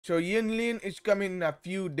So Yinlin is coming in a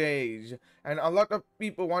few days, and a lot of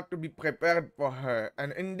people want to be prepared for her.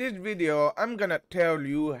 And in this video, I'm gonna tell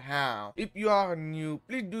you how. If you are new,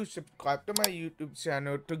 please do subscribe to my YouTube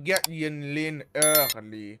channel to get Yinlin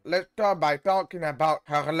early. Let's start by talking about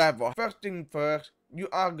her level. First thing first, you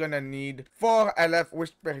are gonna need 4 LF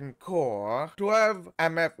Whispering Core, 12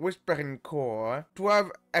 MF Whispering Core,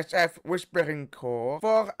 12 SF Whispering Core,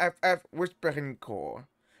 4 FF Whispering Core.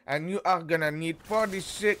 And you are gonna need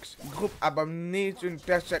 46 Group Abomination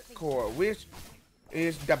Tesset Core, which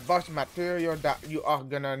is the boss material that you are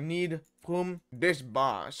gonna need from this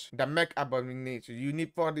boss, the Mech Abomination. You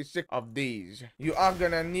need 46 of these. You are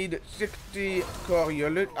gonna need 60 core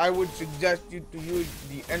unit. I would suggest you to use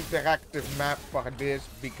the interactive map for this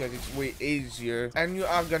because it's way easier. And you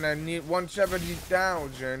are gonna need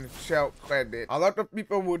 170,000 shell credit. A lot of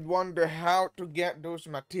people would wonder how to get those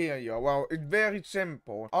material. Well, it's very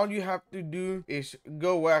simple. All you have to do is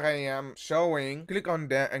go where I am showing, click on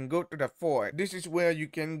there and go to the fort. This is where you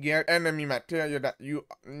can get enemy material that you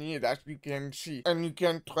need, as you can see, and you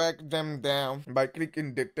can track them down by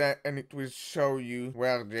clicking detect, and it will show you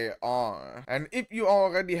where they are. And if you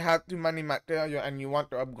already have too many material and you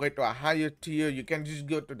want to upgrade to a higher tier, you can just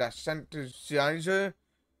go to the synthesizer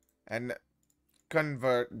and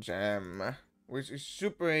convert them, which is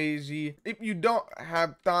super easy. If you don't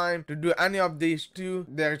have time to do any of these two,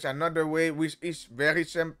 there's another way which is very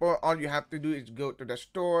simple. All you have to do is go to the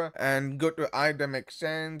store and go to item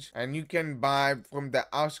exchange, and you can buy from the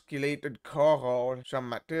oscillated coral some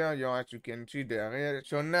material, as you can see there.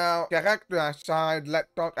 So now, character aside, let's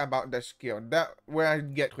talk about the skill. That's where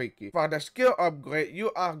it gets tricky. For the skill upgrade,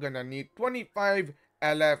 you are gonna need 25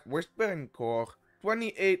 LF Whispering Core,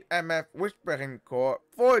 28 MF Whispering Core,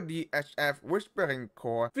 40 SF Whispering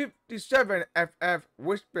Core, 57 FF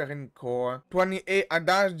Whispering Core, 28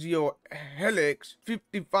 Adagio Helix,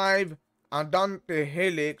 55 Andante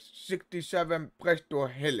Helix, 67 Presto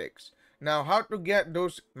Helix. Now, how to get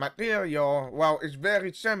those material? Well, it's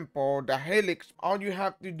very simple. The helix, all you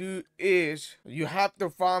have to do is you have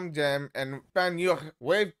to farm them and spend your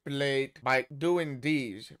wave plate by doing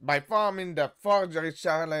these. By farming the Forgery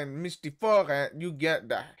Silent Misty Forest, you get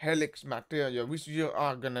the helix material, which you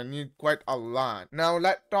are gonna need quite a lot. Now,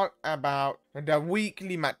 let's talk about the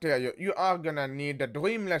weekly material. You are gonna need the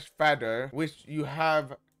Dreamless Feather, which you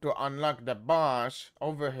have to unlock the boss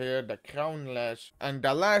over here, the crownless. And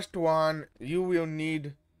the last one, you will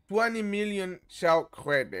need 20 million shell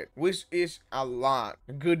credit, which is a lot.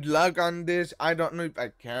 Good luck on this. I don't know if I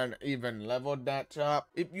can even level that up.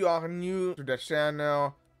 If you are new to the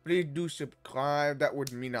channel, please do subscribe. That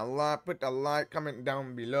would mean a lot. Put a like, comment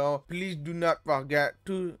down below. Please do not forget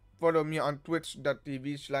to follow me on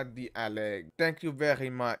twitch.tv/thealeg. Thank you very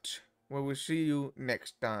much. We will see you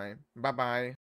next time. Bye bye.